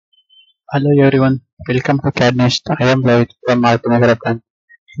Hello everyone, welcome to CAD NEST. I am Rohit from Autocad.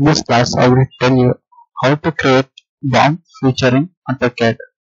 In this class, I will tell you how to create BOM featuring Autocad.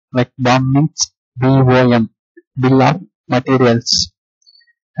 Like BOM means BOM, Bill of Materials.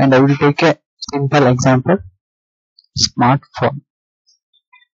 And I will take a simple example, smartphone.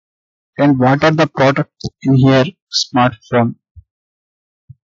 And what are the products in here? Smartphone.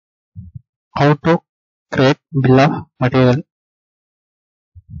 How to create Bill of Material.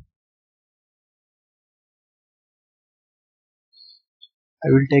 I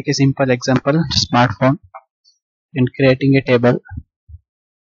will take a simple example, smartphone. In creating a table,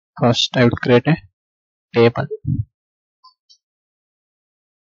 first I will create a table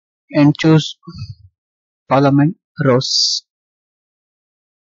and choose column and rows.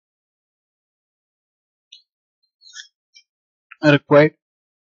 Required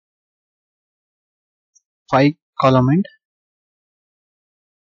 5 column and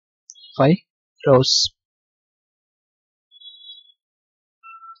 5 rows.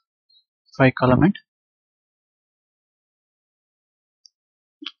 5 column and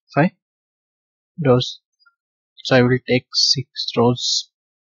 5 rows. So I will take 6 rows.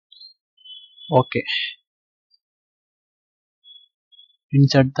 Okay.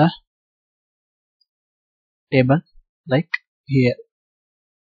 Insert the table like here.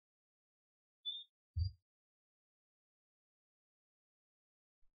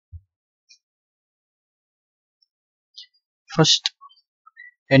 First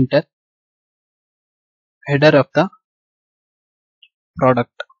enter header of the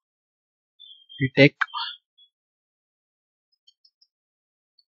product. We take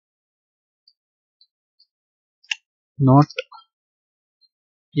Note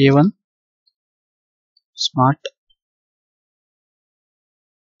A1 smart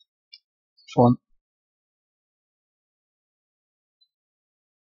phone.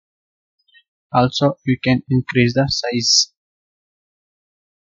 Also you can increase the size.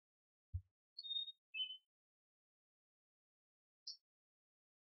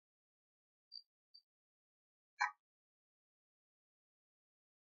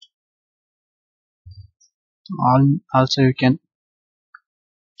 Also you can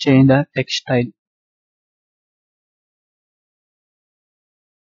change the text style.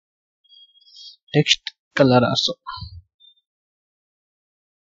 Text color also.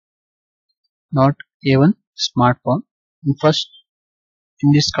 Not A1 smartphone. First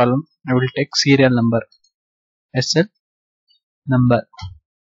in this column I will take serial number, SL number.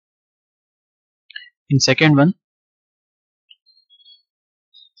 In second one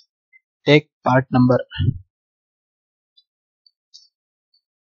take part number.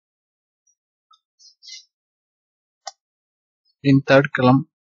 In third column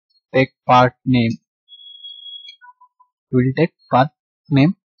take part name. We will take part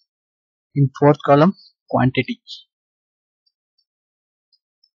name. In fourth column quantity.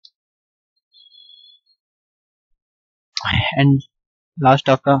 And last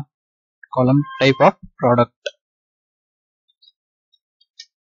of the column type of product.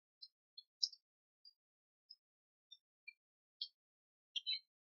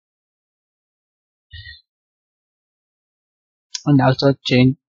 And also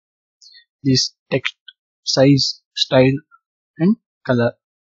change this text size, style and color.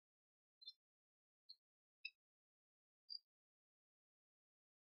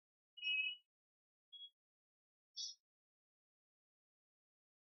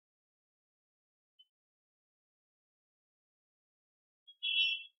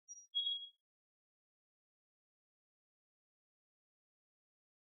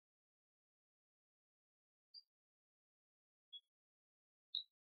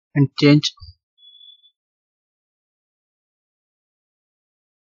 And change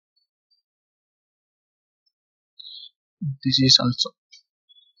this is also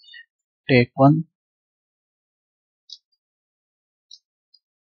take one.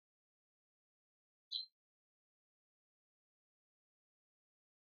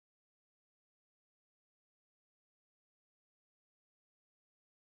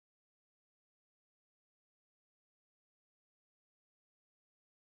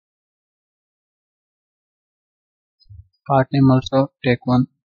 Part name also take one.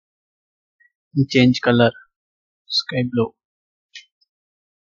 And change color sky blue.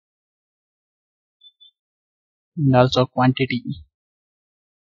 And also quantity.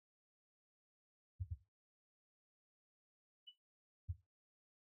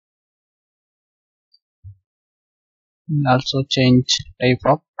 And also change type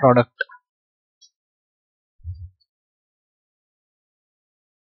of product.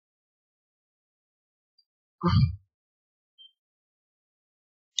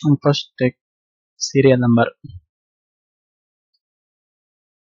 And first take serial number.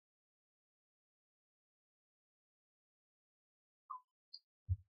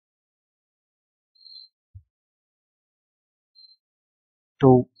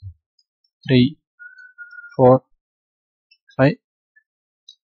 Two, three, 4, 5,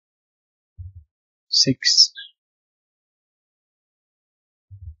 6.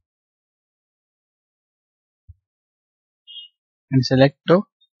 And select to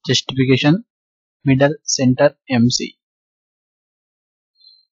justification middle center MC.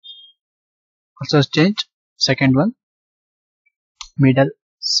 Also change second one middle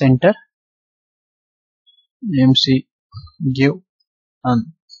center MC, give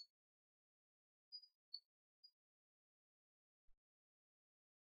none.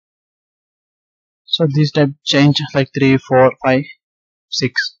 So this type change like 3, 4, 5,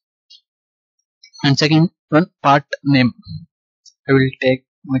 6. And second one part name. I will take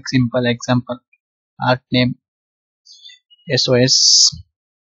like simple example. Art name SOS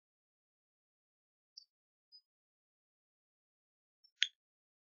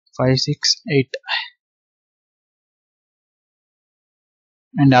 568,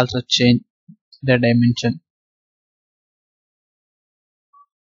 and also change the dimension.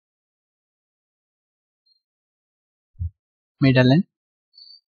 Middle and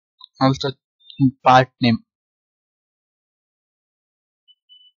also part name.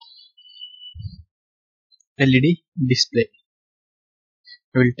 LED display.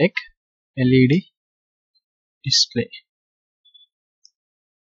 I will take LED display.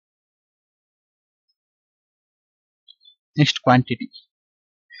 Next quantity.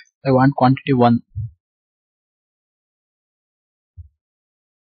 I want quantity 1.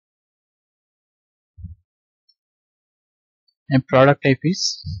 And product type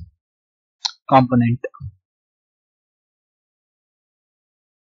is component.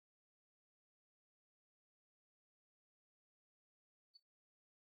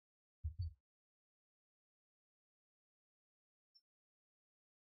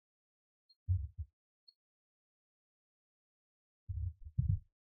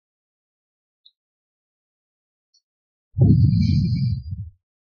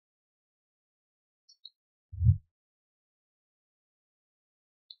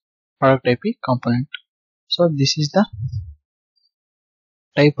 Product type is component. So this is the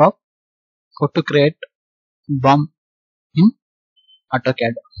type of how to create BOM in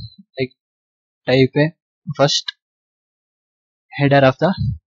AutoCAD. Like type a first header of the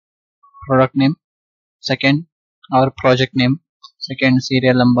product name, second our project name, second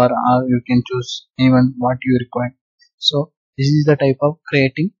serial number, or you can choose even what you require. So this is the type of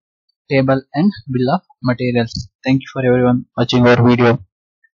creating table and bill of materials. Thank you for everyone watching our video.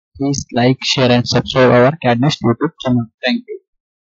 Please like, share and subscribe our CAD NEST YouTube channel. Thank you.